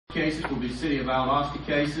Cases will be City of Valdosta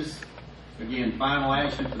cases. Again, final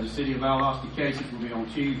action for the City of Valdosta cases will be on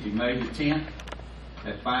Tuesday, May the 10th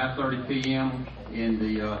at 5:30 p.m. in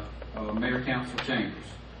the Mayor Council Chambers.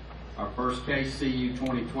 Our first case,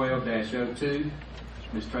 CU-2012-02,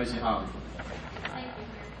 Ms. Tracy Holly. Thank you,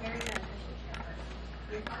 very much, Mr. Chairman.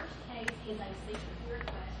 Your first case is a secret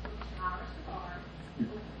request from Mr. Iras Dubard.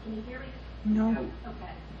 Can you hear me? No.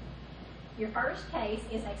 Okay. Your first case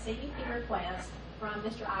is a CUP request from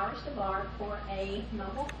Mr. Iras Dubard for a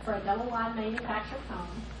double-wide manufactured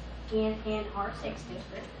home in an R6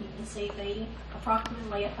 district. You can see the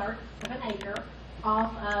approximately a third of an acre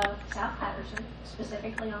off of South Patterson,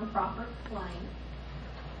 specifically on Crawford Lane.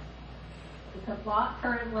 The lot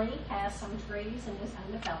currently has some trees and is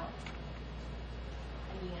undeveloped.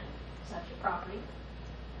 Again, subject property.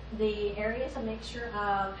 The area is a mixture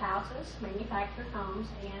of houses, manufactured homes,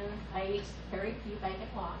 and a very few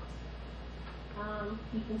vacant lots.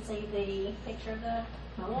 You can see the picture of the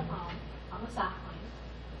mobile home on the site plan.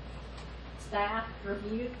 Staff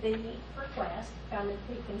reviewed the request, found it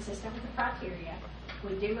to be consistent with the criteria.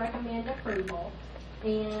 We do recommend approval,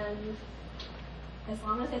 and as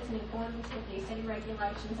long as it's in accordance with the city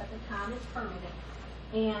regulations at the time it's permitted,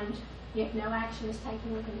 and if no action is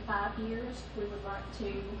taken within 5 years, we would like to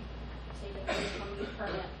see the conditional use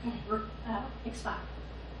permit expire.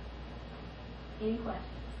 Any questions?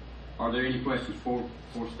 Are there any questions for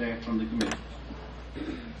staff from the commission?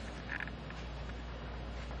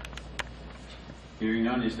 Hearing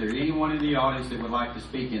none, is there anyone in the audience that would like to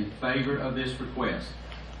speak in favor of this request?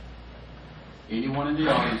 Anyone in the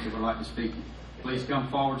audience that would like to speak? Please come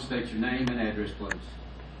forward, state your name and address, please.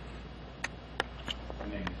 My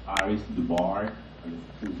name is Iras Dubard,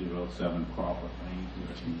 207 Crawford Lane,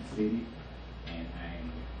 Gretchen City, and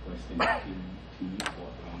I'm requesting to for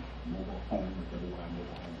a mobile home, a double-wide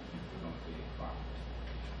mobile home, and put on city property.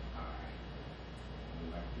 I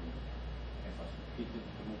would like to have us pictures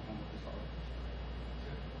of the mobile home with this already.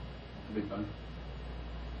 Big fun.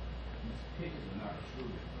 These pictures are not a true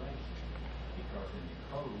reflection because in the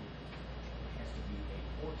code it has to be a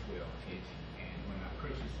 412 pitch, and when I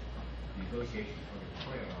purchased negotiations for the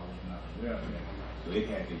 12, I was not aware of that. So it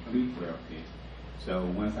has a 312 pitch. So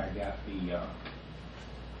once I got the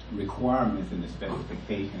requirements and the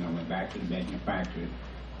specification, I went back to the manufacturer,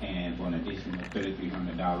 and for an additional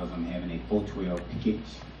 $3,300, I'm having a 412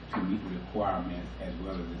 pitch to meet the requirements, as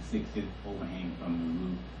well as a 6-inch overhang from the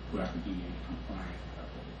roof, where I can be in compliance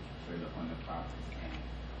with the trailer on the property.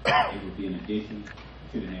 And it would be an addition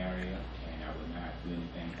to the area, and I would not do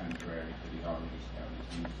anything contrary to the already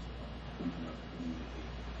established use of the community.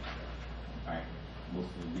 In fact,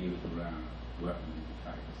 most of the neighbors around welcome the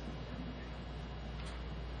type of system.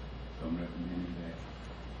 So I'm recommending that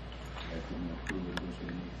we approve it, go to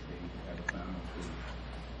the next stage, have a final approval.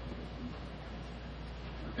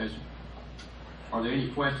 Okay, sir. Are there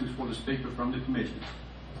any questions for the speaker from the commission?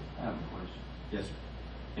 I have a question. Yes,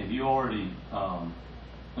 sir. Have you already,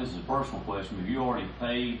 this is a personal question, have you already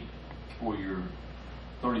paid for your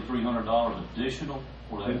 $3,300 additional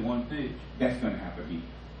for that one pitch? That's going to have to be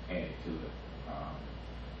added to it.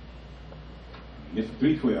 This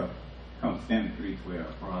 312 comes standard 312.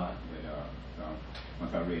 Right. But so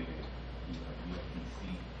once I read that,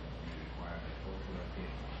 GLPC requires a 412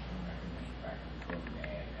 pitch. I'm recommending factory to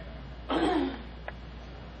add that.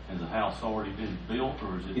 Has the house already been built,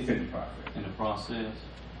 or is it? It's in the process. In the process?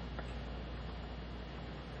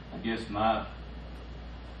 I guess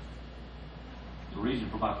the reason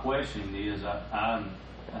for my question is I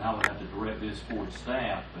would have to direct this towards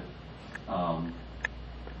staff, but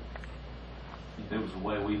if there was a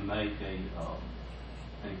way we make an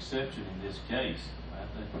exception in this case, I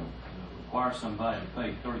think require somebody to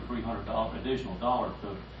pay $3,300 additional dollar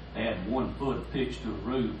to add 1 foot of pitch to a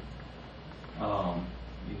roof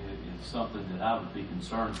is something that I would be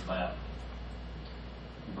concerned about.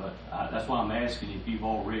 But that's why I'm asking if you've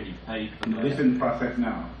already paid for that. It's in the process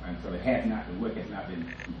now, and so it has not, the work has not been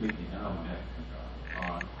completely done. Okay.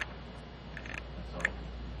 All right. That's all.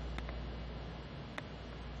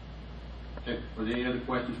 Okay. Are there any other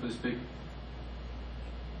questions for the speaker?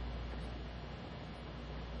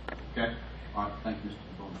 Okay. All right. Thank you, Mr.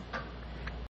 Bowman.